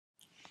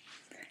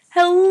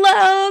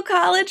Hello,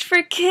 College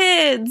for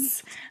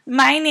Kids!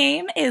 My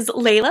name is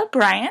Layla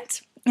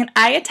Bryant, and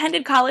I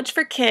attended College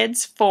for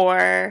Kids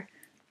for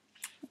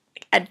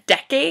a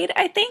decade,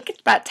 I think,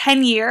 about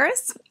 10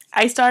 years.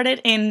 I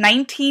started in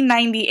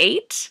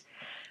 1998,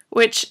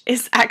 which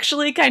is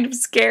actually kind of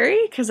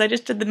scary because I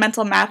just did the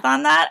mental math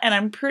on that, and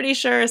I'm pretty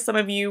sure some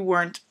of you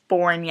weren't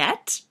born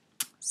yet.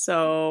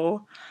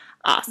 So,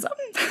 awesome.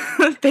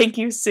 Thank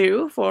you,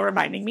 Sue, for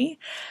reminding me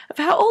of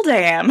how old I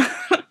am.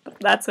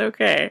 That's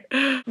okay.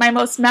 My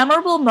most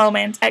memorable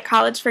moment at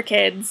College for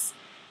Kids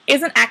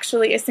isn't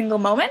actually a single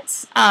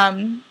moment,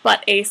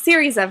 but a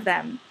series of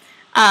them.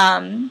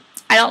 I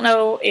don't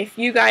know if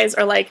you guys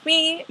are like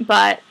me,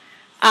 but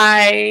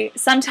I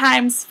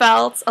sometimes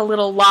felt a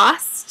little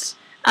lost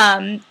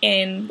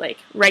in like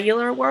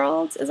regular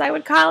world, as I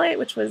would call it,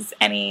 which was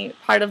any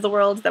part of the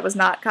world that was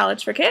not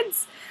College for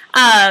Kids,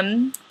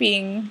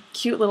 being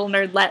cute little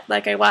nerdlet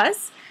like I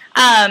was.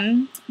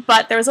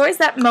 But there was always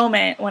that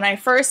moment when I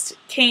first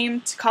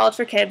came to College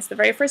for Kids, the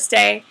very first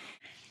day,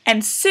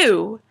 and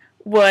Sue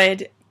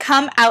would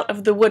come out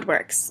of the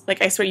woodworks.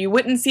 Like, I swear, you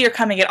wouldn't see her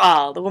coming at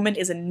all. The woman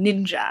is a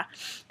ninja.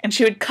 And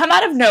she would come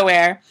out of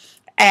nowhere,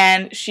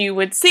 and she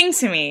would sing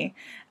to me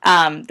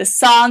the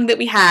song that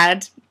we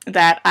had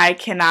that I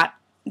cannot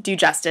do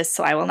justice,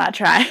 so I will not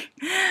try.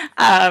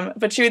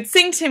 But she would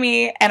sing to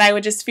me, and I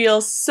would just feel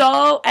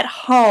so at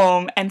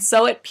home and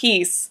so at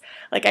peace,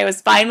 like I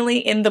was finally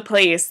in the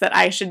place that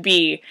I should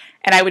be,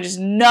 and I would just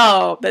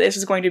know that this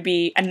was going to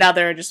be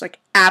another just like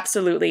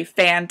absolutely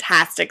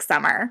fantastic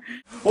summer.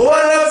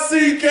 What up,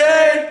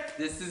 CK?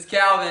 This is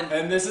Calvin.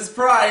 And this is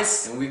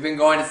Price. And we've been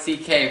going to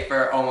CK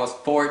for almost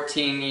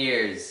 14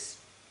 years.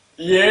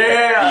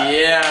 Yeah!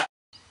 Yeah!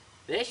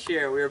 This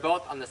year, we were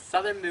both on the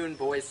Southern Moon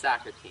boys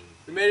soccer team.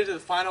 We made it to the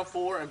Final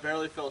Four and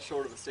barely fell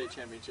short of the state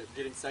championship,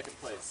 getting second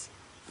place.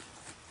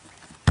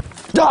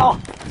 Oh.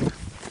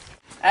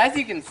 As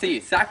you can see,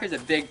 soccer is a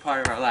big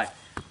part of our life,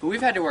 but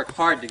we've had to work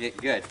hard to get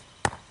good.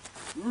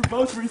 We were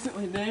both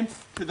recently named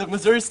to the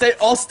Missouri State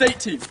All-State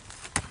team.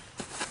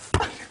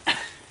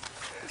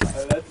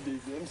 That's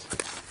decent.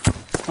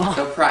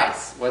 So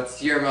Price,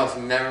 what's your most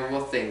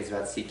memorable things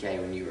about CK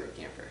when you were a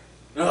camper?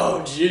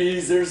 Oh,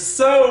 geez, there's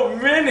so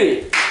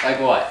many. Like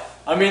what?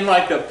 I mean,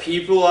 like the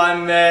people I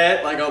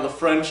met, like all the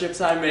friendships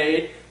I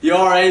made. The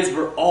RAs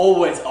were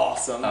always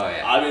awesome. Oh,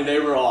 yeah. I mean, they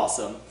were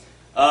awesome.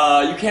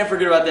 You can't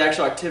forget about the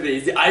actual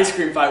activities. The ice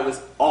cream fight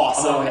was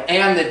awesome. Oh,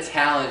 and the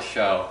talent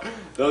show.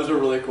 Those were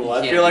really cool.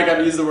 I feel like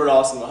I've used the word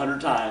awesome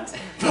 100 times.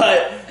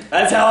 But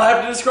that's how I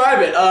have to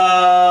describe it.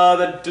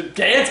 The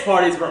dance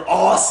parties were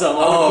awesome.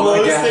 Oh,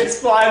 my God. Sticks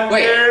flying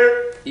Wait,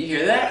 there. you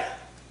hear that?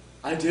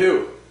 I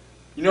do.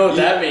 You know what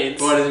that means.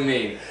 What does it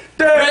mean?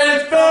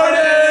 Dance party!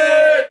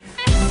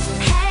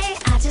 Hey,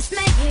 I just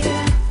met you,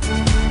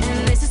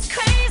 and this is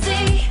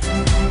crazy,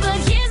 but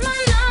here's my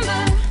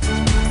number,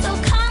 so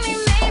call me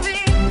maybe.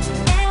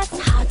 It's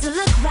hard to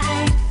look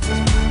right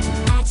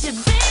at your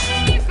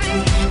baby,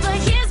 but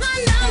here's my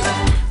number,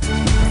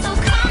 so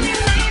call me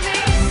maybe.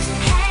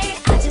 Hey,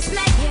 I just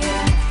met you,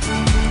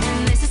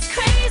 and this is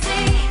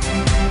crazy,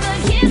 but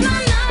here's my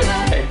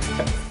number.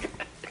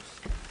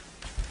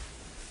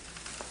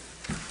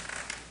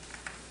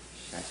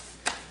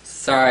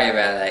 Sorry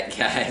about that,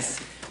 guys.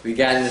 We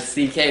got into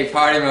CK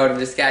party mode and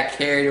just got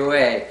carried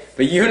away.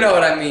 But you know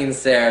what I mean,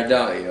 Sarah,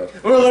 don't you?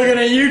 We're looking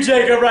at you,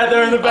 Jacob, right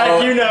there in the back.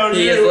 Oh, you know,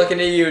 he is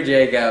looking at you,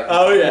 Jacob.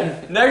 Oh,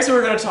 yeah. Next,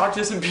 we're going to talk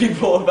to some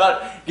people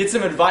get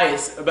some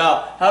advice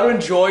about how to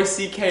enjoy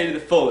CK to the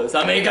fullest.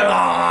 I mean, come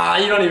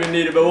on, you don't even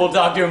need it, but we'll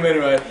talk to them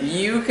anyway.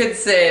 You could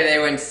say they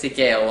went to CK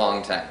a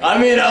long time ago. I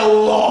mean, a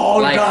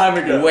long like,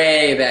 time ago.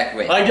 Way back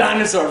when. Like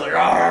dinosaurs, like,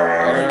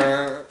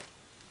 arr.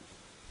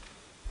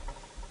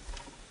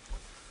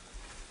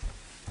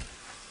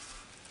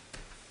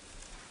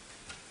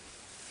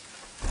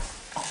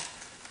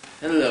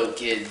 Hello,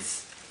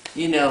 kids.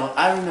 You know,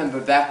 I remember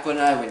back when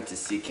I went to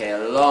CK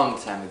a long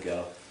time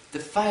ago, the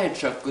fire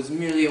truck was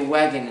merely a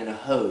wagon and a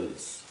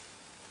hose.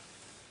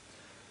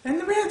 And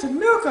then we had to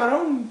milk our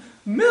own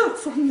milk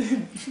from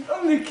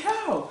the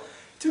cow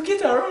to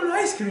get our own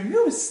ice cream.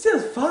 It was still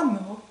fun,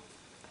 though.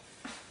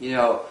 You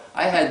know,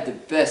 I had the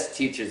best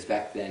teachers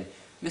back then.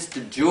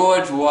 Mr.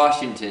 George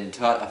Washington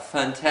taught a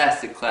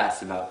fantastic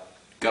class about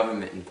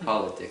government and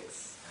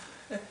politics.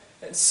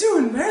 And Sue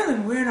and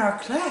Marilyn were in our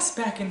class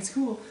back in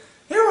school.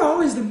 They were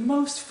always the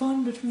most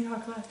fun between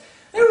our class.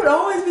 They would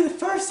always be the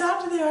first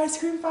out to the ice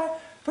cream fight,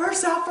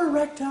 first out for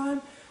rec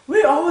time.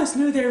 We always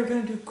knew they were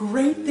going to do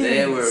great things.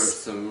 They were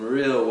some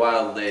real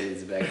wild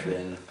ladies back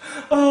then.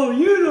 Oh,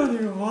 you don't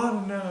even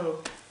want to know.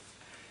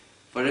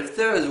 But if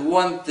there is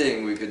one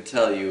thing we could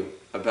tell you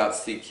about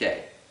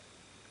CK,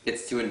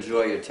 it's to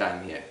enjoy your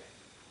time here.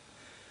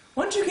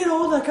 Once you get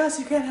old like us,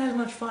 you can't have as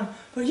much fun.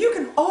 But you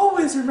can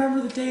always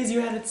remember the days you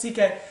had at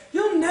CK.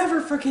 You'll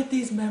never forget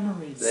these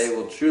memories. They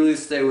will truly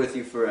stay with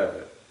you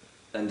forever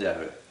and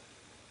ever.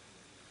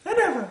 And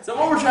ever. So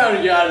what we're trying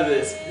to get out of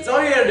this is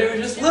all you gotta do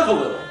is just live a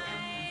little.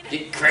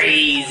 Get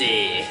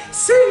crazy.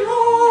 Sing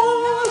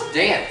on!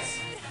 Dance.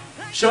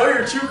 Show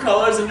your true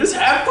colors and just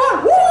have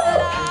fun.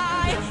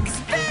 Woo!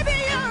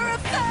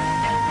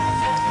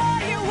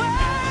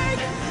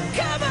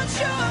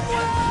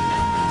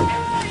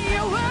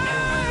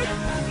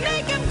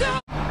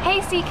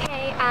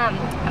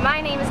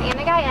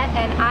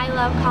 Bryant, and I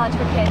love College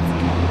for Kids.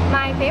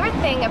 My favorite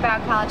thing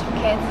about College for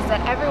Kids is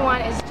that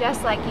everyone is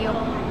just like you,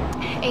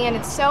 and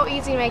it's so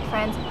easy to make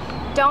friends.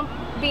 Don't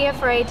be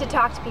afraid to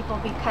talk to people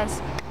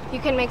because you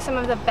can make some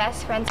of the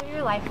best friends of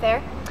your life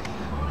there.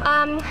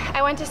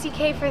 I went to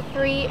CK for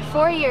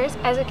 4 years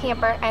as a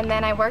camper, and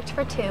then I worked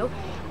for 2.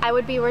 I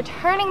would be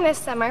returning this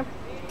summer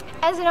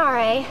as an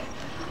RA,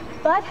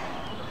 but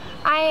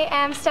I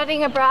am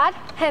studying abroad,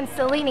 hence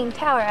the Leaning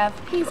Tower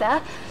of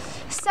Pisa.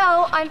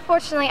 So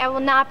unfortunately I will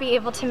not be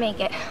able to make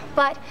it,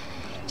 but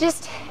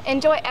just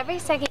enjoy every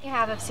second you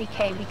have of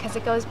CK because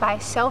it goes by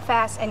so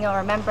fast and you'll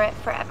remember it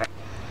forever.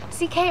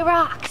 CK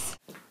rocks!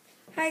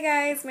 Hi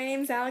guys, my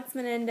name is Alex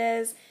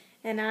Menendez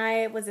and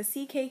I was a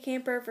CK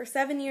camper for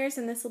 7 years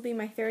and this will be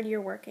my 3rd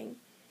year working.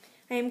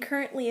 I am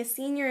currently a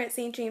senior at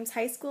St. James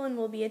High School and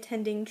will be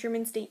attending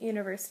Truman State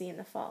University in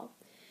the fall.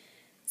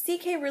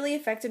 CK really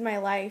affected my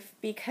life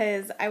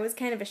because I was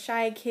kind of a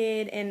shy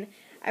kid and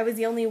I was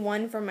the only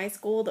one from my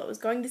school that was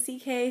going to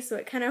CK, so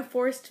it kind of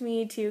forced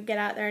me to get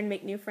out there and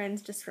make new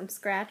friends just from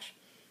scratch.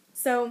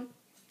 So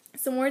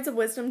some words of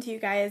wisdom to you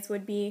guys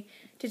would be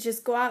to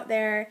just go out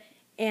there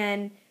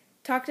and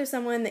talk to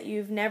someone that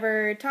you've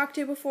never talked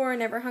to before,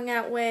 never hung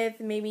out with,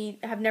 maybe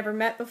have never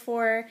met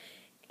before,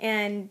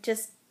 and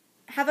just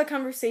have a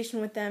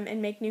conversation with them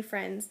and make new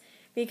friends.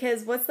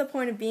 Because what's the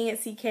point of being at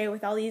CK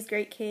with all these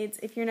great kids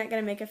if you're not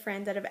going to make a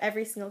friend out of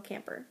every single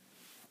camper?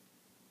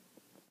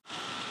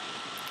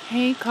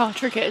 Hey College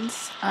for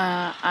Kids,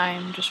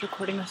 I'm just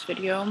recording this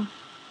video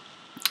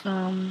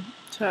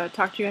to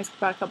talk to you guys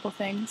about a couple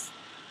things,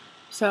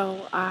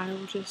 so I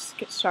will just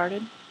get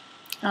started.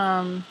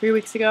 3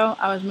 weeks ago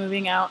I was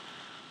moving out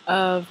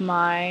of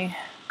my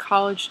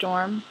college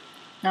dorm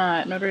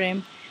at Notre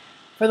Dame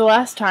for the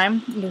last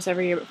time, just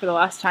every year, but for the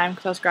last time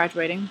because I was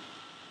graduating,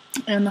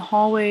 and the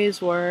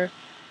hallways were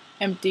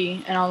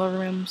empty and all the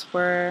rooms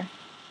were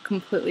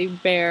completely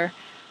bare,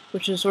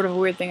 which is sort of a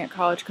weird thing at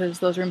college because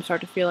those rooms start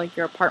to feel like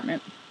your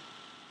apartment.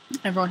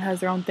 Everyone has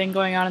their own thing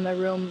going on in their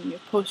room. You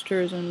have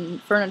posters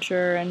and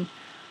furniture, and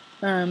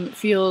it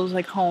feels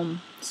like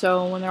home.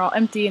 So when they're all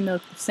empty and they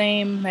look the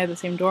same, they have the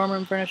same dorm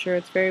room furniture,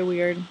 it's very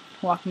weird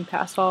walking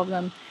past all of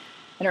them.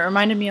 And it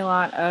reminded me a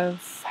lot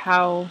of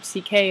how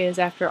CK is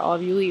after all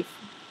of you leave.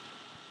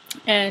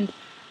 And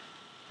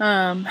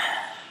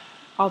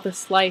all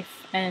this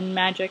life and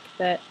magic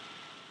that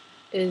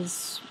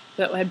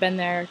had been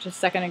there just a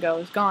second ago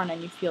is gone,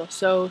 and you feel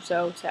so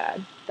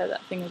sad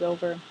that thing is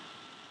over.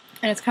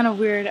 And it's kind of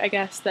weird, I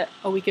guess, that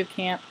a week of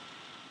camp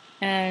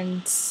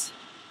and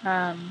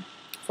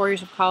 4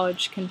 years of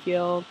college can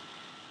feel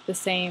the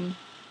same,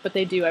 but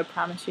they do, I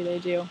promise you they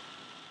do.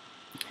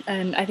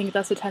 And I think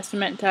that's a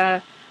testament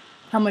to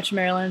how much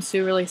Marilyn and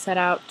Sue really set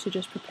out to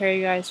just prepare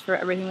you guys for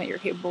everything that you're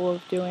capable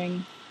of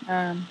doing,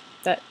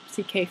 that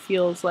CK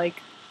feels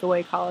like the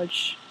way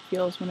college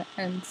feels when it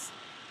ends.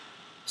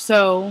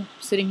 So,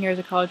 sitting here as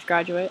a college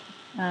graduate,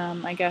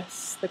 I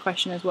guess the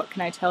question is, what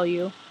can I tell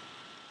you?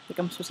 Like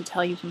I'm supposed to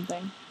tell you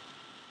something.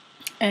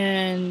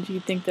 And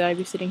you'd think that I'd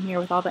be sitting here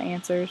with all the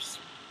answers,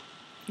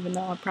 even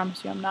though I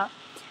promise you I'm not.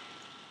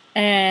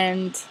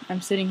 And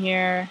I'm sitting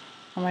here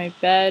on my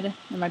bed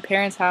in my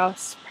parents'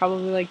 house,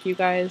 probably like you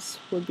guys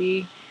would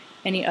be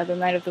any other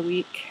night of the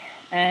week.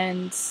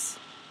 And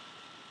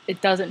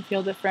it doesn't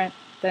feel different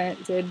than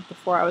it did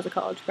before I was a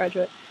college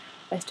graduate.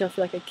 I still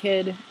feel like a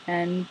kid,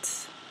 and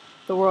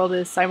the world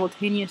is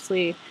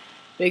simultaneously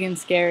big and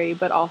scary,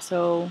 but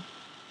also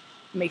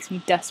makes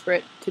me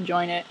desperate to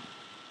join it.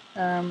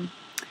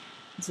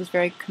 This is a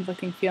very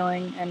conflicting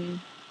feeling, and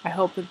I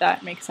hope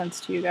that makes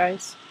sense to you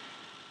guys.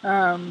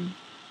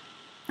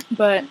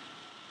 But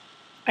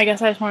I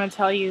guess I just want to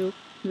tell you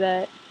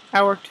that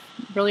I worked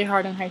really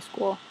hard in high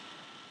school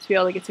to be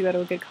able to get to go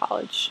to a good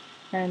college,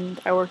 and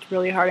I worked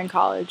really hard in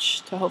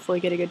college to hopefully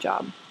get a good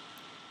job.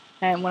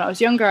 And when I was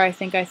younger, I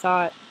think I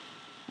thought,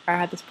 I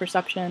had this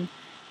perception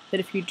that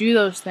if you do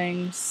those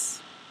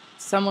things,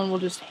 someone will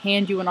just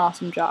hand you an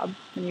awesome job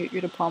and your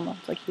diploma.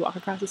 It's like you walk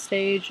across the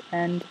stage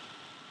and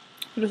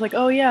you're just like,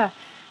 oh yeah,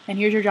 and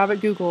here's your job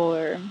at Google,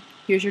 or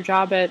here's your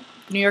job at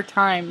the New York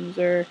Times,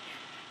 or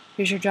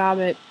here's your job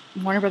at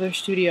Warner Brothers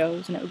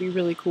Studios, and it would be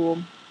really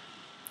cool.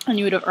 And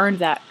you would have earned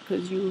that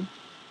because you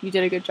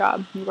did a good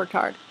job, you worked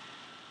hard.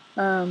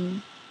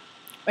 And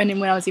then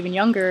when I was even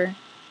younger,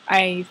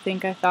 I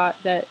think I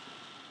thought that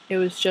it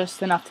was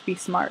just enough to be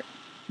smart.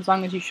 As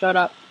long as you showed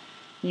up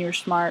and you were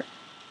smart,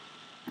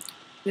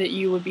 that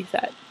you would be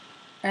set.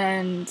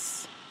 And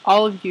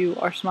all of you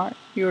are smart.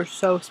 You are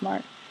so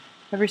smart.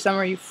 Every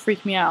summer you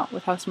freak me out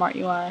with how smart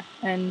you are.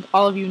 And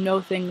all of you know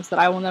things that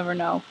I will never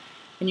know.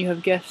 And you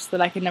have gifts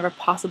that I could never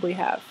possibly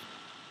have.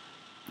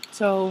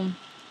 So,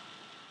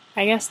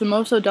 I guess the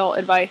most adult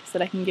advice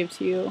that I can give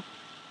to you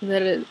is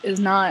that it is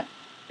not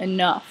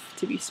enough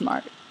to be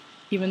smart.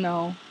 Even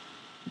though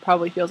it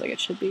probably feels like it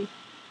should be.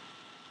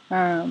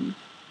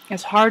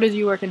 As hard as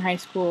you work in high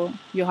school,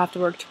 you'll have to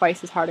work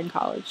twice as hard in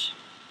college.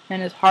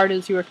 And as hard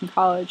as you work in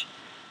college,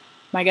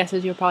 my guess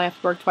is you'll probably have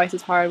to work twice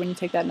as hard when you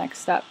take that next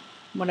step,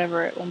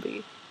 whatever it will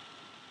be.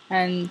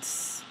 And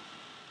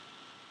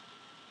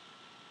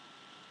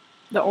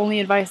the only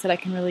advice that I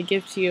can really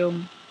give to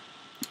you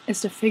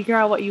is to figure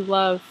out what you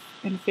love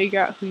and figure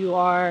out who you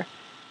are,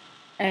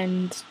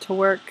 and to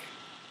work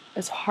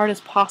as hard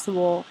as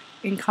possible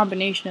in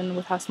combination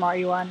with how smart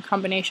you are, in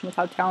combination with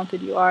how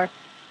talented you are,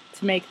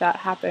 to make that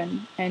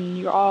happen. And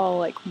you're all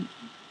like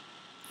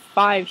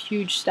 5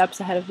 huge steps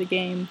ahead of the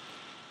game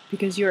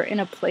because you're in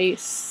a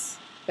place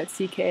at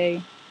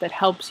CK that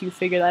helps you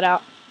figure that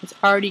out. It's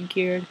already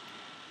geared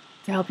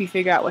to help you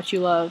figure out what you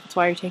love. That's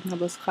why you're taking all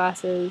those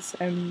classes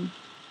and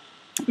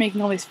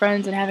making all these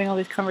friends and having all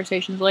these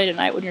conversations late at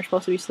night when you're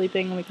supposed to be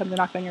sleeping and we come to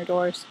knock on your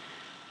doors.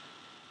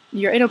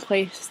 You're in a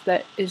place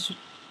that is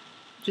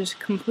just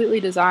completely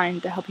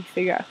designed to help you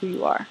figure out who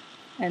you are.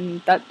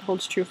 And that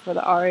holds true for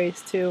the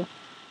RAs too.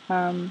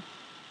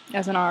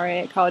 As an RA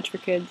at College for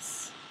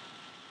Kids,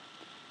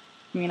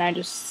 I mean,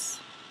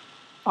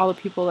 all the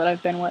people that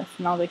I've been with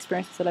and all the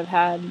experiences that I've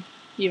had,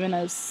 even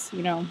as,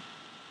 you know,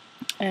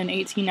 an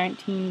 18,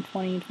 19,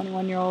 20,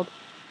 21-year-old,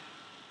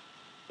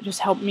 just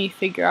helped me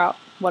figure out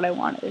what I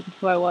wanted,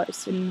 who I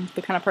was, and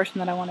the kind of person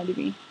that I wanted to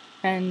be.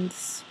 And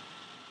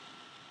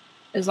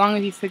as long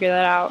as you figure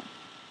that out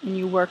and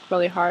you work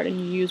really hard and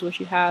you use what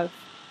you have,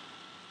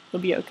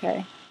 you'll be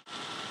okay.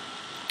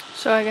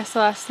 So I guess the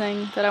last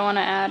thing that I want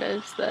to add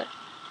is that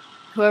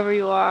whoever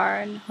you are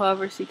and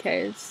however CK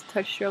has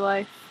touched your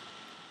life,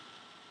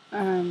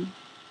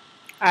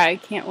 I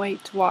can't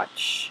wait to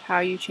watch how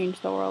you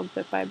change the world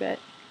bit by bit,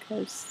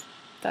 because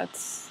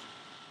that's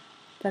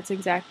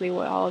exactly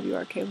what all of you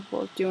are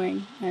capable of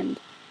doing. And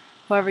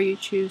however you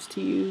choose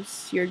to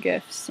use your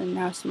gifts and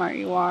how smart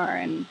you are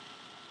and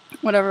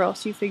whatever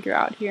else you figure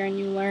out here and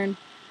you learn,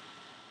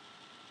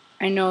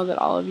 I know that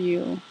all of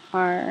you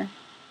are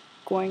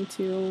going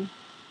to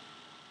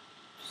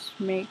just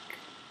make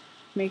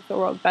the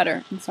world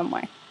better in some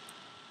way.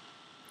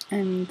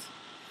 And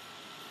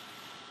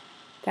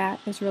that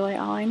is really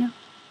all I know.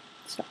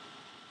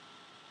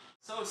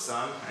 So,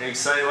 son, are you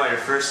excited about your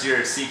first year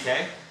at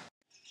CK?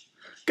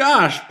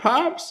 Gosh,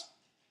 Pops,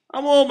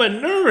 I'm a little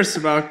bit nervous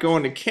about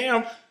going to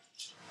camp.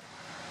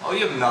 Oh,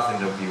 you have nothing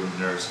to be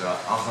nervous about.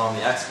 I'll call on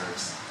the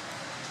experts.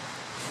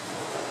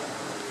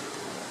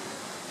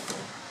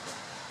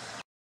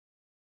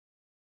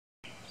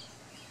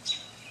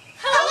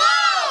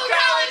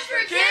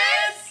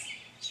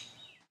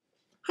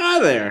 Hi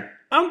there,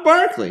 I'm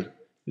Barkley.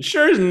 It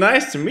sure is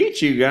nice to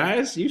meet you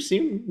guys. You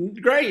seem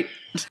great.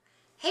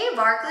 Hey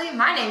Barkley,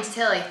 my name's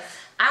Tilly.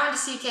 I went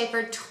to CK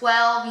for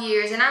 12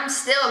 years and I'm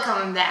still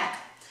coming back.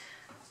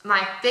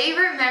 My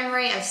favorite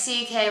memory of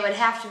CK would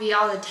have to be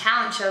all the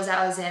talent shows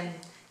I was in.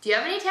 Do you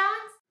have any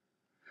talents?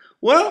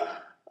 Well,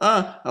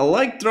 I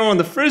like throwing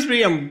the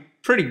frisbee. I'm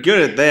pretty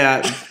good at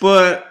that,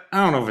 but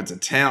I don't know if it's a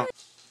talent.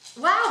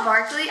 Wow,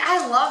 Barkley,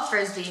 I love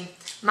frisbee.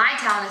 My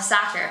talent is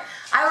soccer.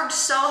 I worked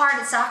so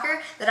hard at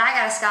soccer that I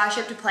got a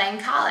scholarship to play in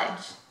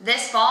college.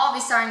 This fall, I'll be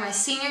starting my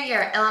senior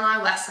year at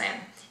Illinois Wesleyan.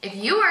 If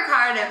you work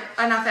hard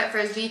enough at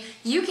frisbee,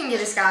 you can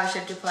get a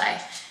scholarship to play.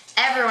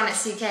 Everyone at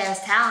CK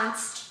has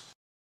talents.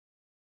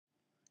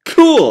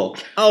 Cool!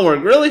 I'll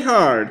work really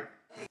hard.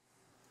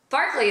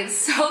 Barkley, it's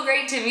so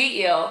great to meet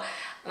you.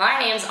 My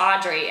name's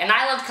Audrey, and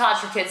I loved College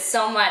for Kids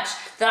so much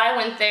that I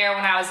went there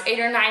when I was 8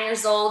 or 9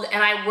 years old,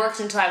 and I worked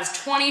until I was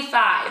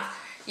 25.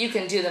 You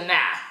can do the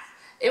math.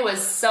 It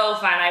was so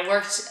fun. I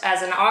worked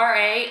as an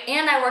RA,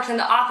 and I worked in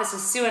the office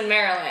with Sue and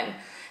Marilyn.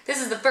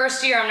 This is the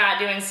first year I'm not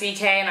doing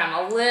CK, and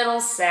I'm a little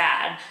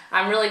sad.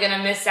 I'm really going to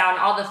miss out on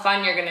all the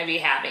fun you're going to be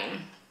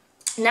having.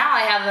 Now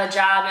I have a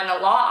job in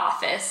a law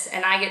office,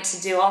 and I get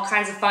to do all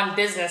kinds of fun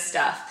business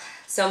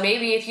stuff. So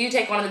maybe if you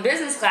take one of the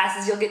business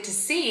classes, you'll get to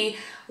see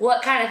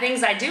what kind of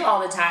things I do all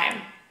the time.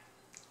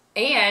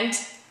 And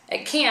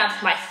at camp,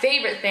 my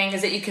favorite thing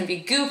is that you can be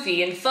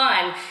goofy and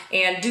fun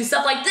and do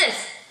stuff like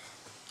this.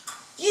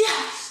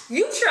 Yes,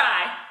 you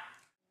try.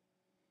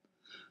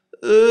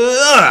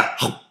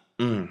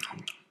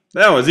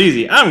 That was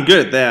easy. I'm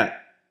good at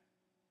that.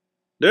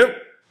 Nope.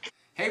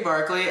 Hey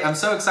Barkley, I'm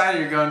so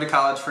excited you're going to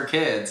College for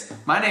Kids.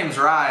 My name's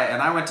Rye,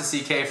 and I went to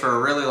CK for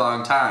a really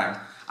long time.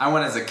 I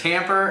went as a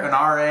camper, an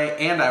RA,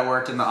 and I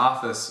worked in the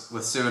office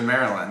with Sue and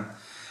Marilyn.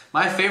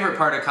 My favorite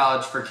part of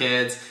College for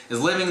Kids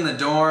is living in the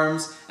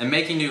dorms and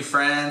making new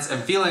friends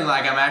and feeling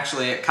like I'm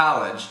actually at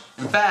college.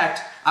 In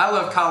fact, I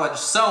love college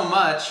so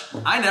much,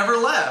 I never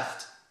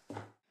left.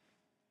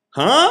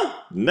 Huh?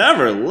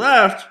 Never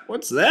left?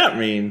 What's that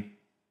mean?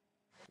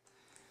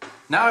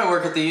 Now I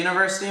work at the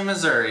University of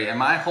Missouri, and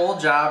my whole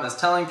job is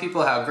telling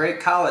people how great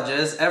college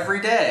is every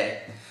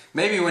day.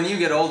 Maybe when you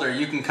get older,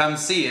 you can come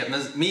see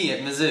me at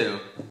Mizzou.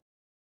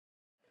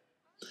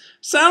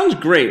 Sounds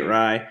great,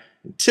 Rye.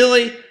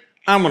 Tilly,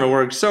 I'm gonna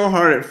work so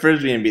hard at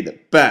Frisbee and be the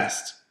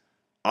best.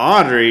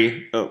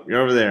 Audrey, oh,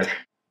 you're over there.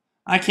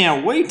 I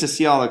can't wait to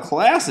see all the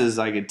classes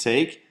I could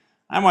take.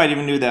 I might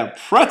even do that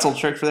pretzel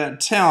trick for that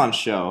talent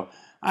show.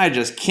 I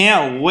just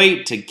can't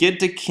wait to get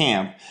to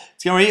camp.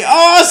 It's gonna be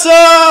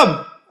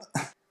awesome!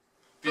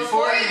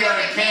 Before you go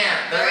to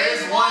camp, there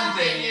is one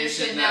thing you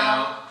should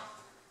know.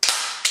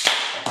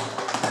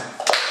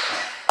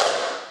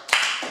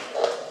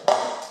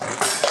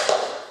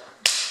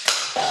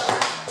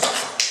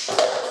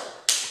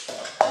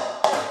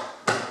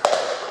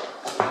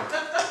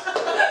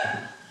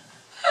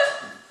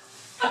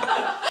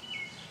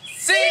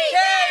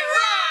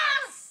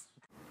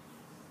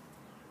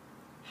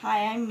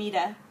 I'm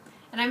Mita.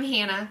 And I'm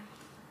Hannah.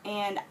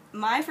 And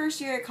my first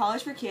year at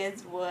College for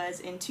Kids was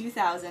in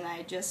 2000. I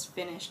had just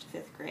finished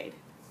 5th grade.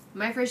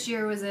 My first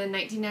year was in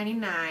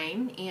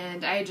 1999,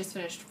 and I had just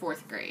finished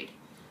 4th grade.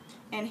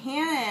 And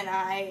Hannah and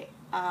I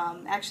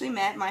actually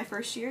met my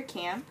first year at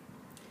camp.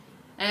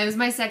 And it was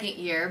my second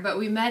year, but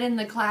we met in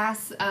the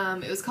class,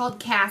 it was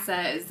called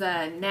CASA, it's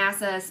the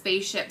NASA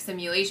Spaceship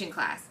Simulation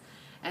class.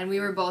 And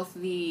we were both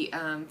the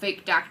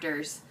fake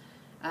doctors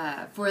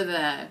for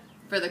the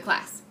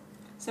class.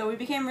 So we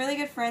became really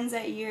good friends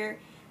that year,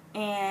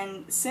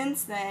 and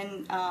since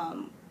then,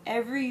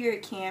 every year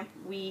at camp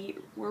we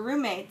were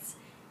roommates.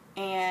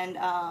 And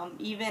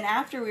even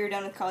after we were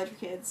done with College for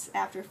Kids,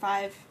 after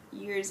 5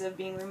 years of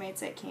being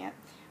roommates at camp,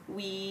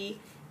 we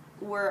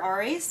were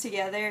RAs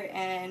together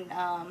and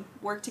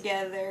worked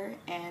together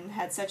and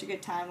had such a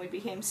good time. We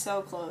became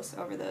so close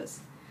over those,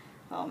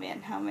 oh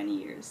man, how many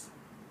years?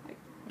 Like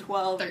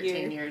 12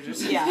 13 years or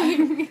something.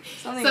 Yeah.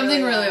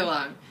 Something really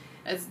long.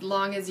 As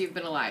long as you've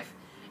been alive.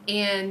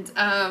 And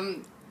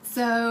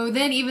so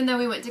then even though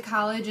we went to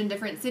college in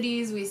different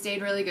cities, we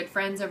stayed really good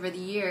friends over the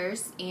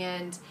years.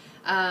 And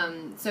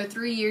so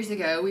 3 years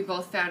ago, we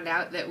both found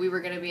out that we were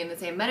going to be in the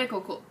same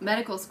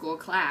medical school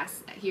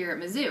class here at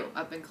Mizzou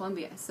up in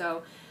Columbia.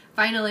 So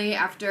finally,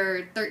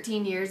 after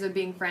 13 years of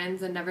being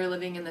friends and never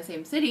living in the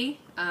same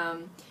city,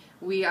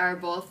 we are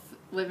both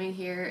living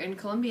here in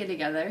Columbia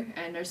together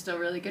and are still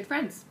really good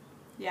friends.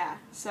 Yeah,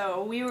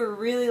 so we were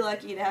really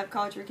lucky to have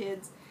College for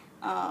Kids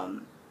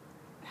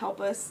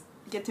help us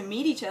get to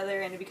meet each other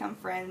and to become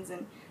friends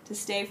and to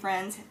stay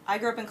friends. I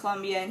grew up in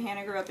Columbia and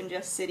Hannah grew up in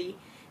Jeff City,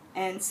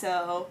 and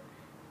so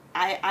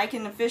I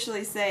can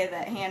officially say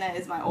that Hannah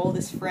is my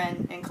oldest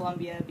friend in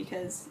Columbia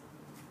because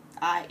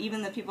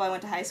even the people I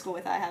went to high school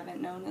with I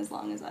haven't known as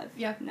long as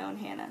I've known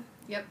Hannah.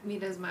 Yep,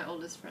 Mita's my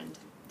oldest friend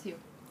too.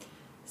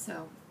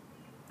 So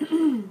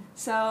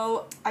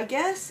so I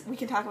guess we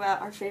can talk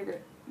about our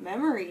favorite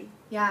memory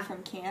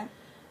from camp.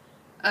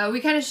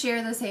 We kind of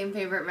share the same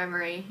favorite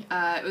memory.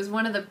 It was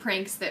one of the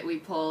pranks that we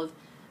pulled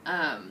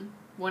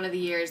one of the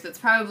years. That's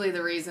probably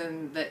the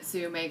reason that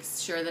Sue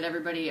makes sure that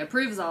everybody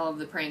approves all of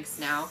the pranks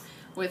now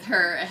with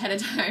her ahead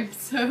of time.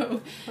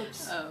 So,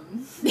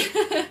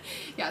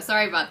 yeah,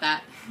 sorry about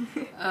that.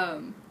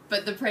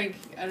 But the prank,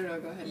 I don't know,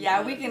 go ahead.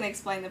 Yeah, we can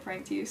explain the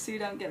prank to you. Sue,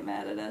 don't get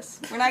mad at us.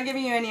 We're not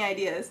giving you any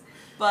ideas.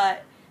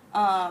 But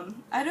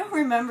I don't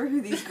remember who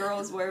these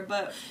girls were,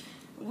 but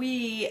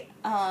we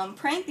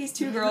pranked these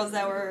two girls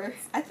that were,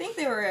 I think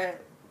they were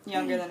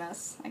younger than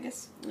us. I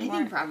guess we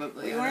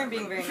weren't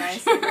being very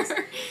nice.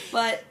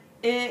 But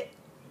it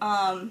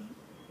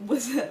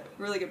was a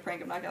really good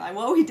prank, I'm not gonna lie.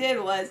 What we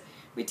did was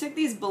we took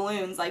these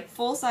balloons, like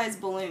full-size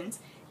balloons,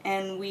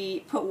 and we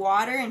put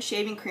water and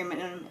shaving cream in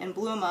them and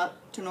blew them up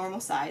to normal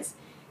size.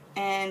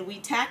 And we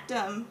taped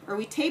them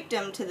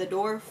to the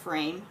door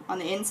frame on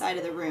the inside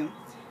of the room.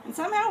 And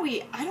somehow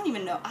I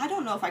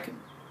don't know if I could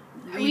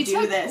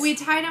redo this. We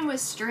tied them with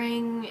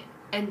string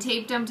and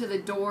taped them to the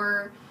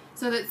door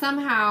so that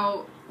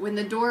somehow when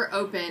the door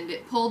opened,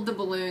 it pulled the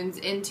balloons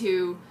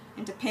into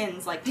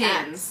pins, like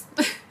pins.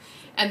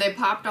 And they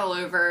popped all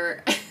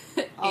over.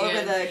 All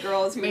over the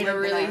girls who made a lived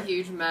really there.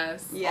 huge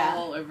mess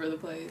all over the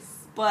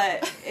place.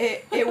 But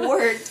it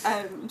worked.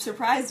 I'm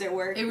surprised it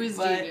worked. It was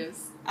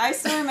genius. I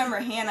still remember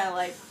Hannah,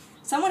 like,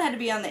 someone had to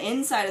be on the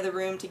inside of the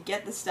room to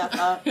get the stuff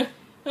up.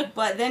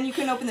 But then you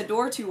couldn't open the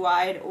door too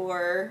wide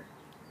or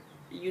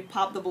you'd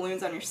pop the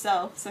balloons on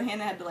yourself. So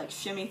Hannah had to, like,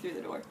 shimmy through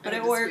the door. But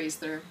it worked. Squeeze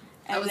through.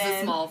 I was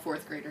a small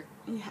 4th grader.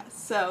 Yeah,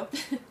 so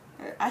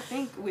I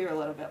think we were a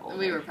little bit older.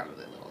 We were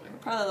probably a little older.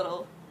 Probably a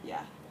little,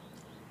 yeah.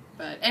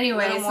 But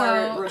anyway, a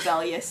little more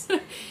rebellious.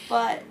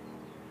 But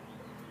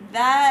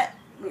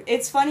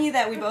it's funny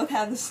that we both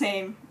have the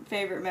same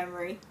favorite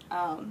memory.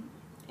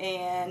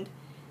 And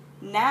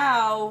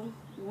now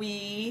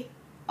we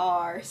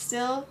are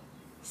still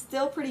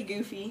pretty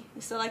goofy.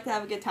 We still like to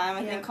have a good time.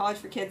 I think College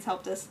for Kids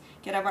helped us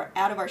get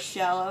out of our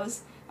shell.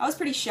 I was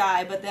pretty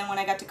shy, but then when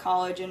I got to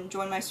college and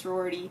joined my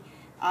sorority,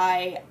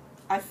 I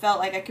felt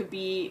like I could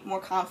be more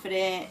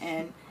confident,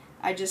 and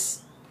I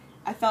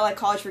felt like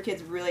College for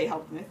Kids really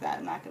helped me with that,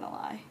 I'm not going to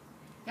lie.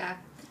 Yeah.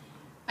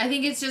 I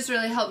think it's just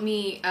really helped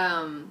me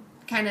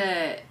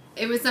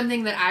it was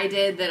something that I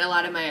did that a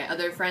lot of my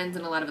other friends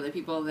and a lot of other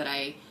people that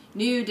I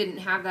knew didn't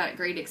have that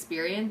great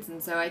experience,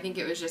 and so I think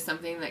it was just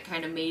something that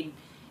kind of made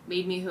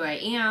me who I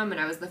am,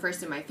 and I was the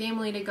first in my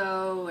family to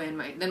go,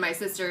 and then my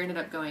sister ended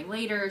up going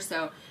later,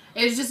 so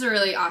it was just a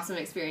really awesome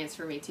experience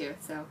for me too.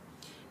 So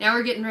now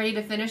we're getting ready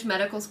to finish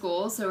medical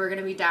school, so we're going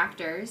to be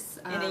doctors.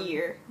 In a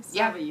year.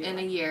 In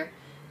a year.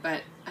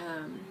 But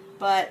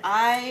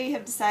I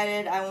have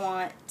decided I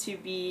want to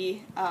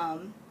be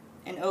an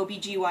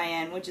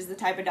OBGYN, which is the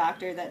type of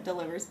doctor that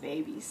delivers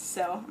babies.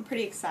 So I'm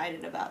pretty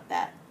excited about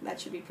that.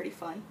 That should be pretty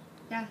fun.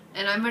 Yeah,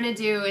 and I'm going to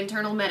do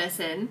internal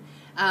medicine.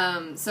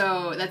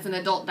 So that's an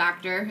adult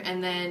doctor,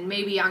 and then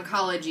maybe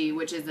oncology,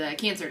 which is a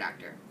cancer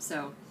doctor.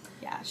 So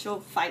yeah,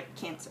 she'll fight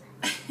cancer.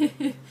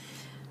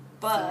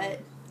 But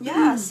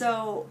yeah,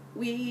 so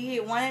we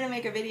wanted to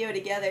make a video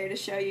together to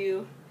show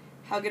you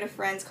how good of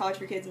friends College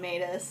for Kids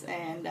made us,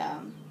 and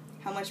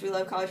how much we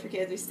love College for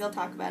Kids. We still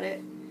talk about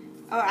it.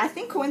 Oh, I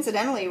think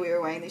coincidentally we were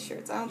wearing these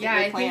shirts. I don't think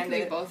we planned it. I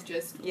think we both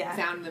just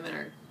found them in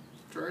our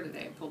drawer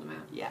today and pulled them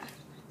out. Yeah.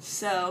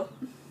 So,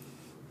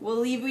 we'll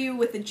leave you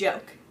with a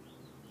joke.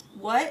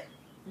 What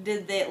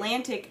did the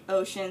Atlantic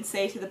Ocean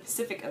say to the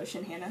Pacific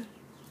Ocean, Hannah?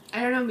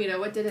 I don't know, Mina.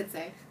 What did it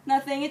say?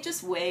 Nothing. It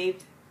just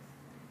waved.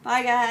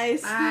 Bye,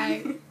 guys.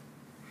 Bye.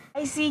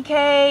 Hi,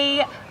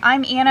 CK.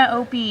 I'm Anna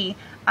Opie.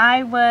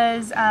 I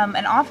was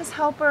an office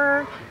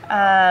helper,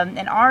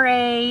 an RA,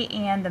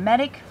 and the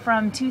medic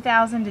from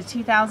 2000 to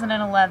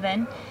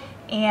 2011.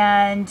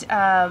 And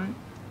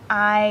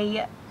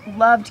I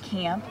loved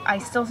camp. I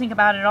still think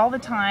about it all the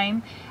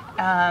time.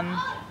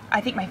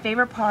 I think my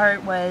favorite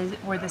part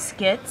were the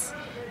skits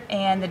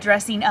and the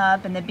dressing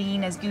up and the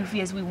being as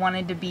goofy as we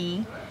wanted to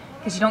be,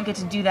 because you don't get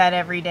to do that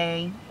every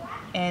day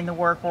in the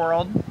work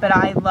world. But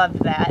I loved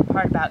that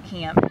part about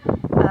camp.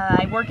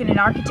 I work in an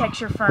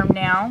architecture firm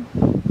now.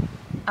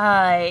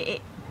 I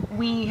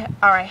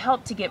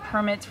help to get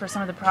permits for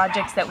some of the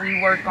projects that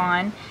we work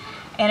on,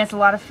 and it's a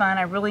lot of fun.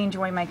 I really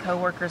enjoy my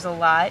coworkers a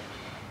lot.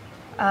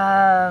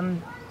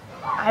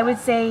 I would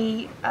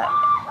say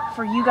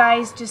for you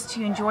guys just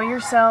to enjoy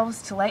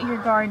yourselves, to let your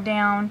guard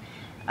down,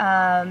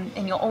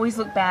 and you'll always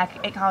look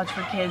back at College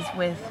for Kids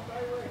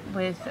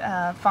with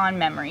fond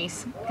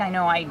memories. I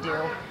know I do.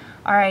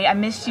 All right, I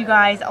missed you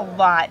guys a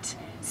lot.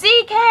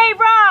 CK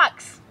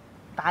rocks!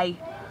 Bye.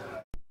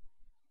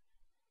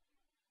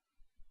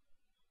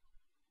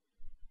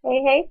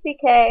 Hey,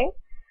 CK.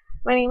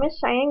 My name is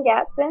Cheyenne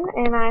Gatson,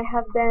 and I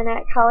have been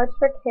at College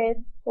for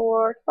Kids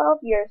for 12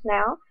 years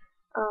now,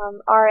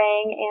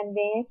 RAing and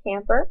being a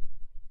camper.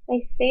 My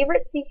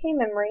favorite CK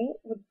memory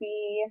would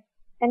be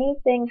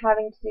anything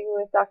having to do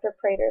with Dr.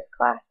 Prater's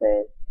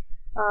classes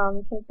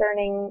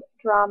concerning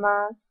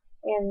drama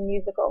and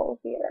musical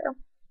theater.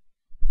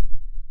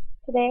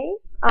 Today,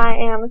 I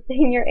am a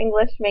senior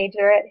English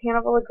major at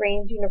Hannibal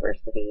LaGrange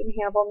University in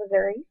Hannibal,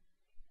 Missouri.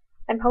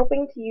 I'm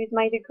hoping to use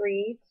my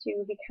degree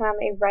to become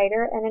a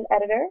writer and an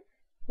editor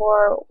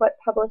for what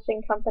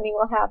publishing company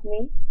will have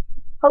me.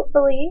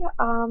 Hopefully,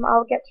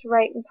 I'll get to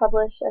write and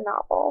publish a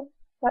novel.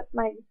 That's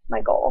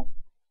my goal.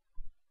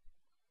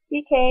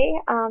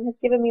 CK has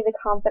given me the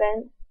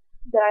confidence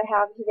that I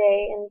have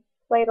today and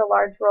played a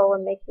large role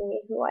in making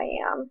me who I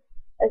am,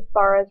 as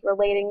far as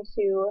relating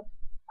to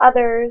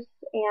others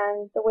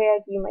and the way I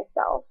view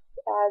myself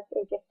as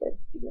a gifted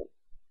student.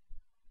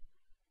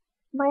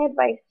 My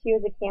advice to you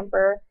as a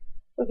camper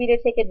would be to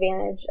take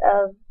advantage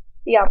of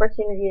the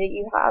opportunity that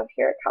you have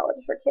here at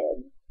College for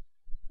Kids.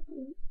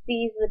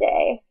 Seize the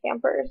day,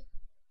 campers.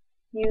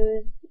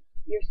 Use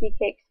your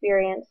CK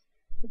experience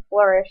to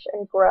flourish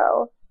and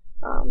grow.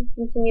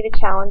 Continue to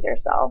challenge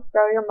yourself,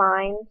 grow your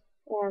mind,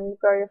 and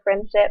grow your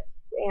friendships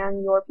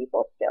and your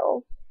people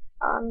skills.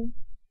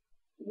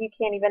 You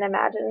can't even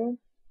imagine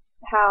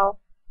how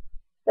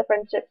the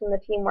friendships and the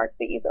teamwork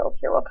that you build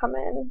here will come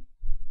in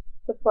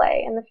to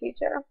play in the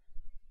future.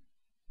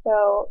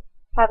 So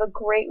have a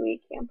great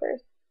week,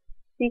 campers.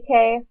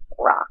 CK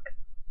rock.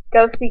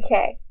 Go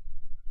CK.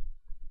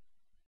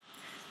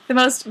 The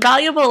most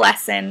valuable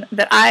lesson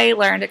that I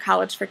learned at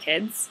College for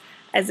Kids,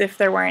 as if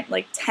there weren't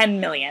like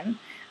 10 million,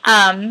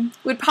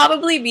 would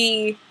probably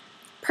be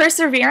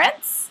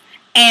perseverance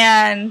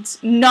and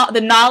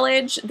the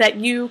knowledge that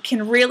you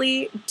can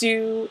really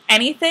do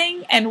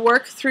anything and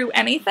work through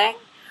anything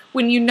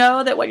when you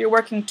know that what you're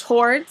working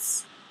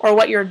towards or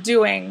what you're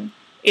doing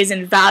is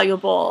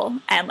invaluable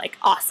and like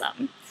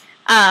awesome.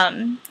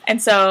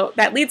 And so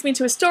that leads me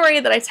to a story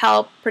that I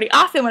tell pretty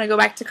often when I go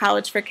back to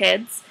College for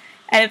Kids.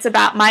 And it's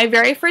about my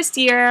very first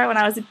year when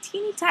I was a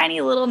teeny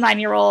tiny little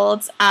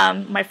 9-year-old,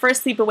 my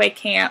first sleepaway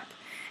camp.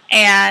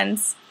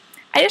 And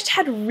I just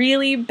had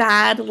really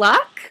bad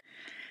luck.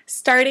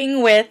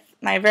 Starting with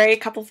my very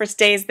couple first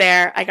days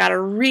there, I got a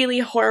really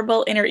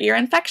horrible inner ear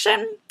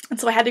infection. And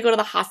so I had to go to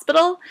the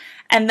hospital.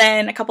 And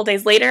then a couple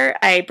days later,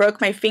 I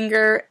broke my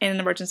finger in an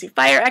emergency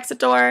fire exit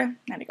door.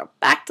 I had to go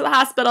back to the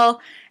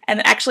hospital. And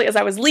then actually, as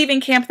I was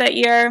leaving camp that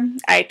year,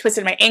 I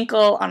twisted my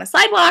ankle on a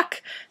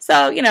sidewalk.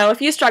 So, you know, a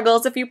few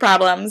struggles, a few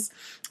problems.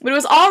 But it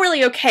was all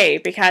really okay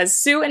because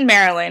Sue and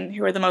Marilyn,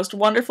 who are the most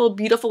wonderful,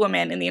 beautiful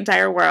women in the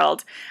entire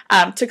world,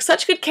 took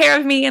such good care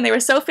of me, and they were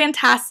so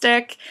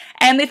fantastic.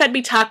 And they fed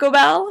me Taco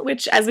Bell,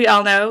 which, as we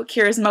all know,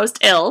 cures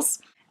most ills.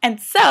 And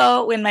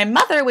so when my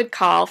mother would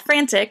call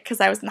frantic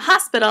because I was in the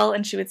hospital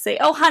and she would say,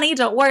 "Oh, honey,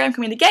 don't worry, I'm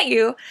coming to get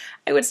you,"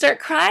 I would start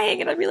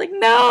crying and I'd be like,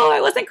 "No, I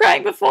wasn't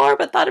crying before,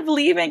 but thought of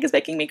leaving is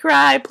making me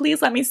cry.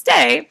 Please let me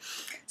stay."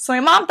 So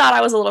my mom thought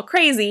I was a little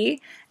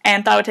crazy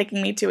and thought of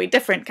taking me to a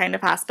different kind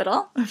of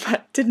hospital,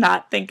 but did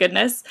not, thank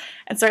goodness.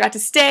 And so I got to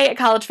stay at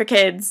College for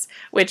Kids,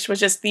 which was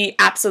just the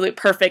absolute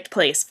perfect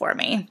place for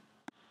me.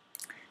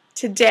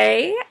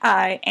 Today,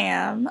 I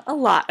am a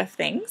lot of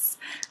things.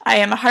 I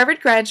am a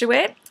Harvard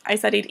graduate. I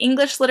studied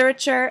English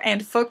literature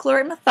and folklore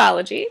and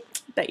mythology.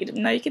 Bet you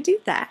didn't know you could do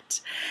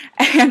that.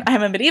 And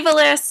I'm a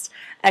medievalist,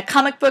 a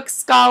comic book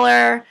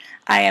scholar,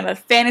 I am a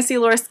fantasy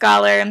lore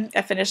scholar.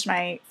 I finished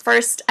my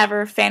first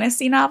ever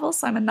fantasy novel,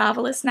 so I'm a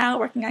novelist now,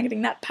 working on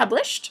getting that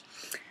published.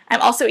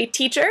 I'm also a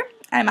teacher.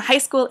 I'm a high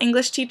school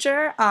English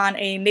teacher on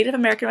a Native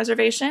American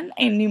reservation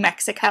in New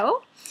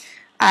Mexico.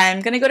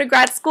 I'm going to go to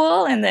grad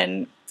school and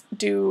then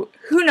do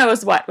who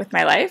knows what with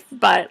my life,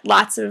 but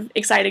lots of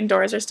exciting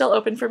doors are still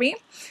open for me.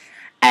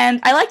 And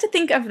I like to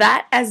think of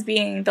that as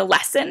being the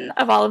lesson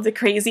of all of the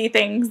crazy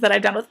things that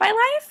I've done with my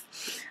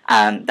life,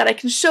 that I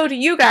can show to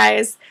you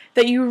guys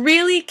that you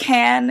really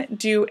can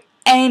do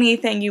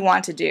anything you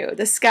want to do.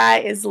 The sky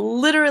is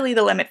literally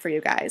the limit for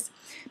you guys.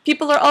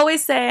 People are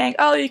always saying,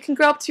 oh, you can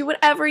grow up to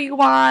whatever you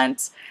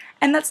want,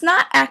 and that's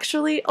not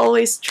actually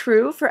always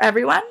true for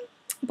everyone,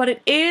 but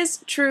it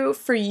is true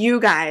for you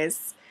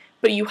guys.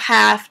 But you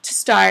have to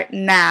start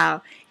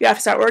now. You have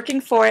to start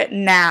working for it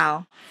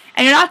now.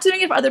 And you're not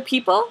doing it for other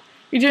people,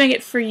 you're doing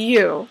it for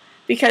you.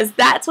 Because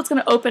that's what's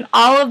going to open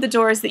all of the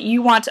doors that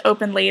you want to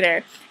open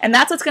later. And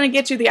that's what's going to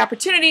get you the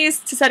opportunities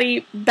to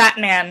study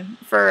Batman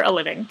for a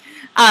living.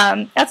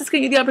 That's what's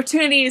going to give you the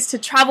opportunities to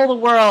travel the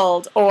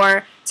world,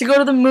 or to go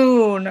to the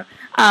moon,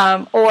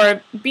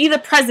 or be the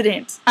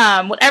president.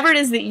 Whatever it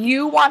is that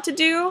you want to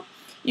do,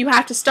 you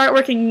have to start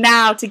working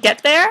now to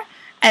get there.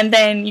 And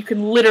then you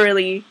can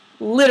literally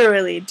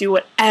do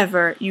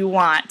whatever you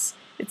want.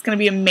 It's going to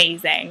be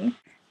amazing.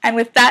 And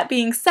with that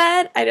being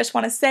said, I just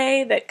want to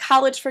say that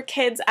College for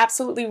Kids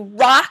absolutely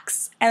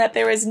rocks, and that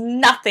there is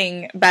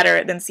nothing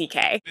better than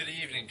CK. Good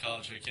evening,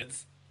 College for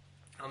Kids.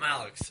 I'm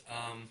Alex,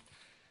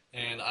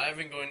 and I've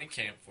been going to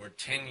camp for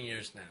 10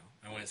 years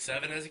now. I went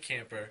 7 as a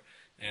camper,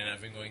 and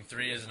I've been going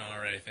 3 as an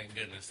RA. Thank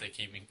goodness they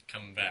keep me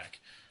coming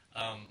back.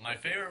 My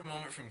favorite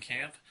moment from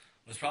camp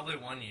was probably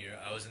one year.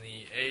 I was in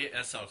the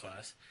ASL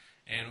class,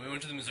 and we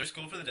went to the Missouri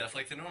School for the Deaf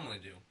like they normally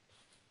do.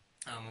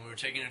 We were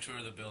taking a tour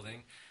of the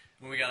building.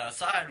 When we got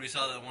outside, we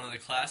saw that one of the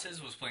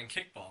classes was playing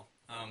kickball.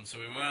 So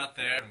we went out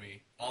there, and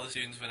all the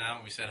students went out,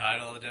 and we said hi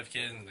to all the deaf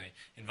kids, and they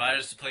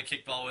invited us to play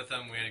kickball with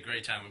them. We had a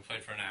great time. We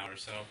played for an hour or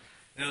so.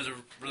 And it was a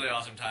really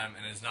awesome time,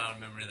 and it's not a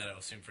memory that I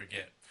will soon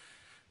forget.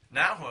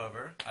 Now,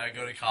 however, I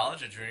go to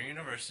college at Drury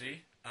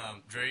University,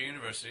 and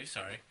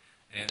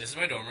this is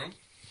my dorm room.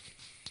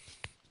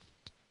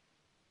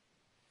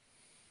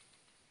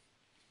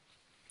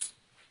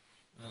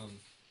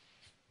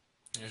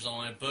 Here's all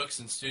my books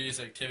and studious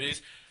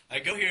activities. I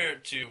go here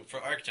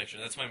for architecture.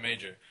 That's my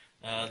major.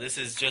 This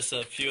is just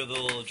a few of the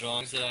little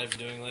drawings that I've been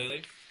doing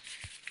lately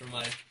for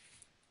my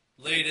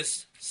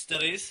latest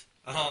studies.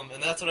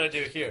 And that's what I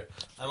do here.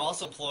 I'm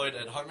also employed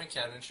at Hartman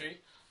Cabinetry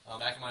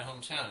back in my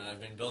hometown, and I've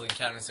been building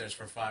cabinet stairs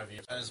for 5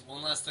 years. Guys,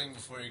 one last thing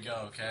before you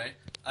go, okay?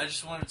 I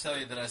just want to tell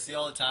you that I see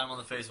all the time on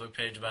the Facebook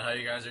page about how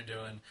you guys are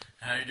doing, and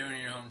how you're doing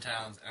in your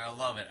hometowns, and I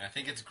love it. I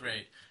think it's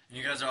great. And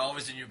you guys are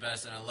always doing your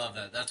best, and I love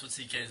that. That's what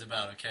CK is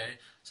about, okay?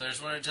 So I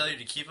just wanted to tell you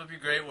to keep up your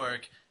great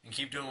work, and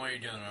keep doing what you're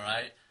doing,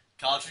 alright?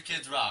 College for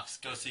Kids rocks.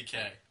 Go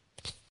CK.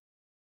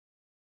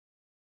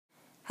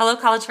 Hello,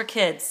 College for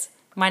Kids.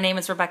 My name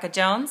is Rebecca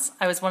Jones.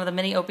 I was one of the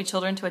many Opie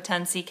children to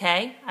attend CK.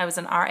 I was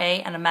an RA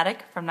and a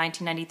medic from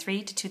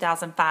 1993 to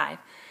 2005.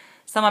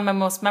 Some of my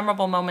most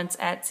memorable moments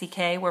at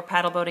CK were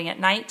paddle boating at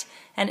night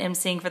and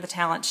emceeing for the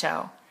talent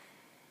show.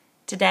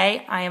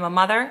 Today, I am a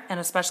mother and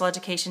a special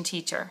education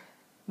teacher.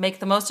 Make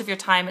the most of your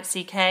time at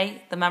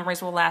CK. The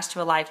memories will last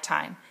you a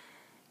lifetime.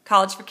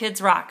 College for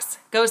Kids rocks.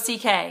 Go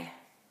CK!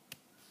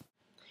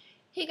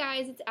 Hey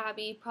guys, it's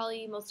Abby.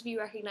 Probably most of you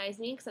recognize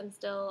me because I'm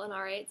still an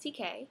RA at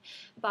CK,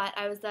 but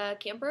I was a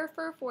camper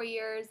for 4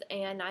 years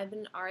and I've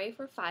been an RA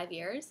for 5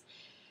 years.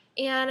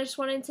 And I just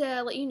wanted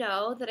to let you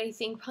know that I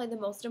think probably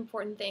the most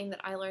important thing that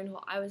I learned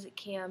while I was at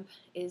camp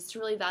is to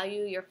really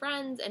value your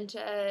friends and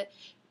to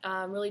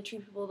really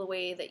treat people the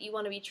way that you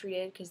want to be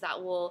treated, because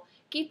that will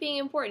keep being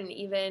important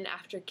even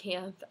after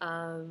camp,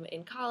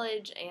 in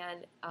college,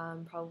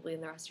 and probably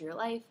in the rest of your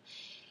life.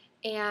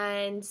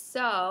 And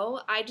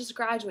so I just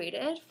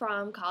graduated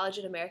from college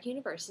at American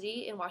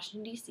University in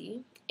Washington,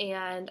 D.C.,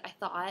 and I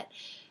thought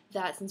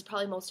that since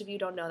probably most of you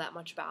don't know that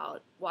much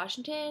about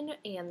Washington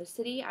and the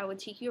city, I would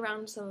take you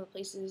around some of the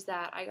places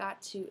that I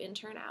got to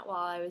intern at while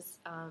I was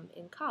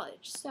in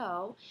college.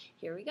 So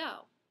here we go.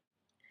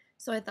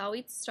 So I thought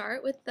we'd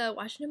start with the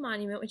Washington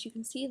Monument, which you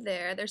can see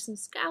there. There's some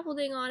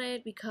scaffolding on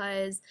it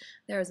because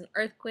there was an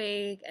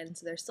earthquake, and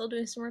so they're still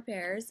doing some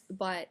repairs,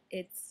 but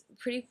it's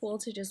pretty cool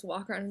to just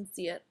walk around and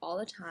see it all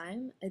the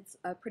time. It's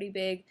a pretty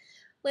big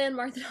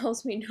landmark that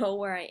helps me know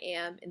where I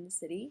am in the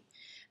city.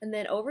 And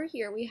then over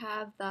here we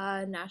have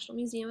the National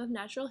Museum of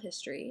Natural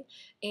History,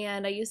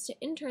 and I used to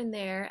intern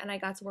there, and I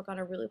got to work on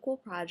a really cool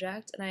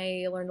project, and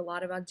I learned a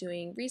lot about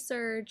doing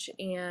research,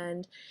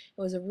 and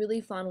it was a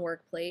really fun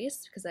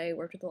workplace because I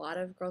worked with a lot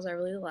of girls I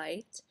really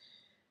liked.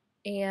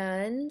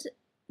 And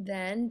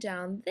then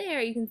down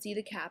there you can see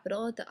the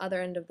Capitol at the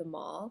other end of the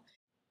mall.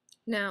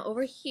 Now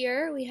over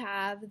here we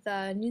have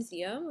the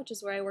museum, which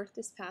is where I worked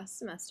this past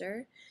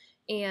semester.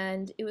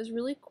 And it was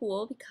really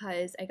cool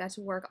because I got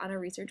to work on a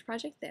research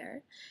project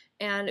there,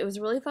 and it was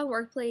a really fun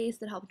workplace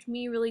that helped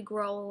me really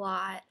grow a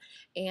lot.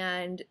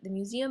 And the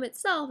museum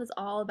itself is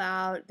all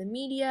about the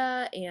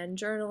media and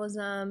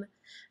journalism.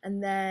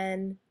 And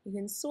then you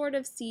can sort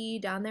of see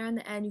down there in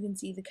the end, you can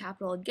see the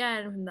Capitol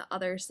again from the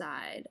other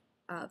side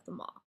of the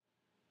mall.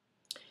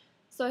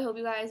 So I hope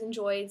you guys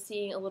enjoyed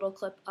seeing a little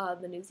clip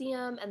of the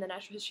museum and the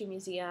Natural History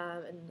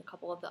Museum and a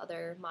couple of the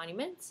other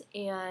monuments,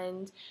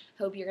 and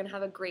hope you're going to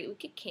have a great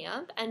week at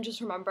camp. And just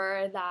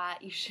remember that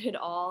you should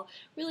all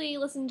really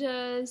listen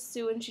to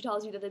Sue when she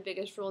tells you that the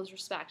biggest rule is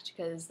respect,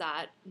 because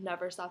that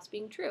never stops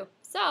being true.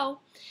 So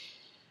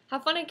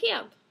have fun at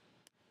camp.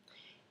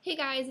 Hey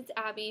guys, it's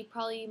Abby.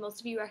 Probably most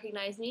of you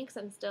recognize me because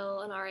I'm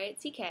still an RA at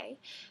CK,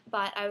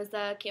 but I was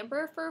a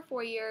camper for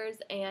 4 years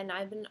and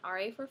I've been an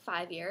RA for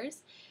 5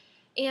 years.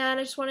 And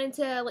I just wanted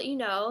to let you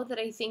know that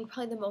I think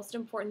probably the most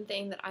important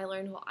thing that I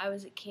learned while I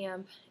was at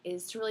camp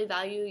is to really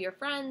value your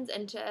friends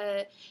and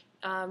to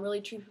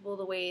really treat people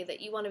the way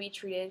that you want to be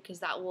treated, because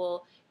that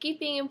will keep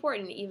being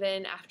important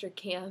even after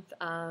camp,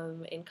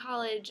 in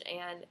college,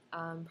 and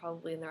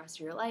probably in the rest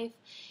of your life.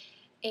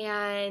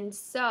 And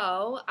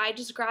so I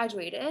just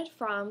graduated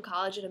from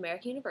college at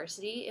American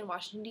University in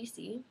Washington,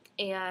 D.C.,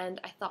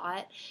 and I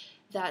thought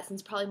that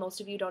since probably most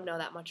of you don't know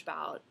that much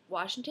about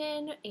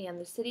Washington and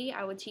the city,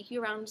 I would take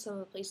you around some of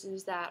the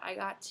places that I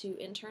got to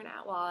intern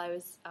at while I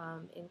was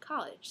in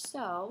college.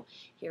 So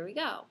here we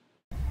go.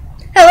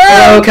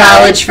 Hello,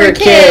 College for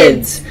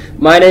Kids!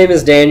 My name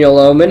is Daniel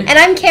Lohman. And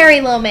I'm Carrie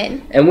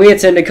Lohman. And we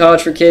attended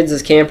College for Kids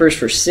as campers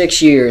for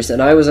 6 years,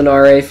 and I was an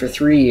RA for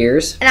 3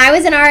 years. And I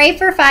was an RA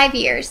for 5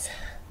 years.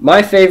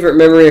 My favorite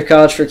memory of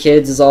College for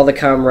Kids is all the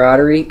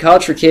camaraderie.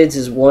 College for Kids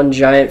is one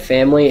giant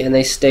family, and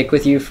they stick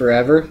with you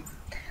forever.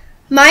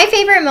 My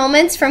favorite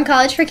moments from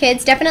College for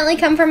Kids definitely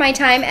come from my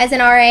time as an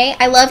RA.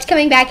 I loved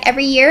coming back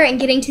every year and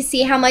getting to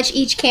see how much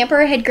each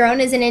camper had grown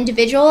as an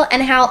individual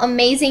and how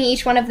amazing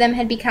each one of them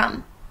had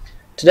become.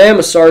 Today I'm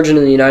a sergeant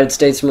in the United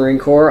States Marine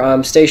Corps.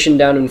 I'm stationed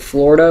down in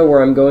Florida,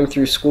 where I'm going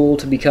through school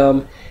to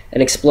become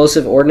an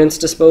explosive ordnance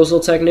disposal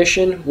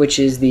technician, which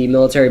is the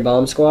military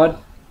bomb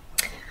squad.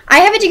 I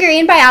have a degree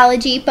in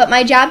biology, but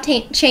my job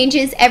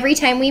changes every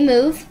time we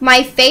move.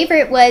 My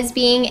favorite was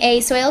being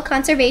a soil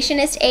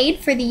conservationist aide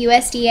for the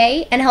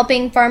USDA and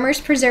helping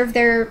farmers preserve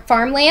their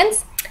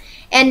farmlands.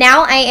 And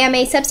now I am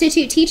a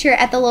substitute teacher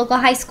at the local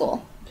high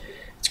school.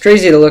 It's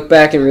crazy to look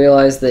back and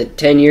realize that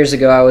 10 years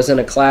ago I was in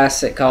a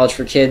class at College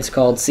for Kids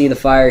called See the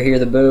Fire, Hear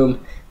the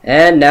Boom,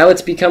 and now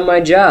it's become my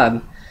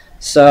job.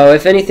 So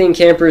if anything,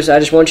 campers, I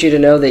just want you to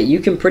know that you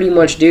can pretty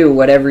much do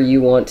whatever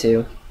you want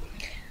to.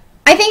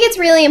 I think it's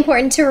really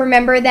important to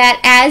remember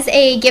that as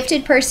a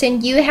gifted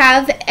person, you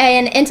have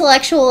an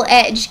intellectual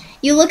edge.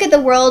 You look at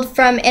the world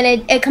from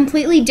a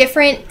completely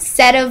different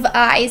set of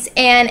eyes,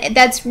 and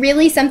that's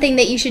really something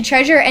that you should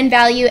treasure and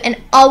value and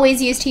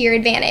always use to your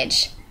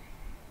advantage.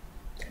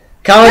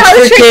 College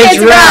for Kids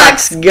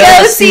rocks!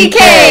 Go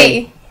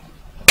CK!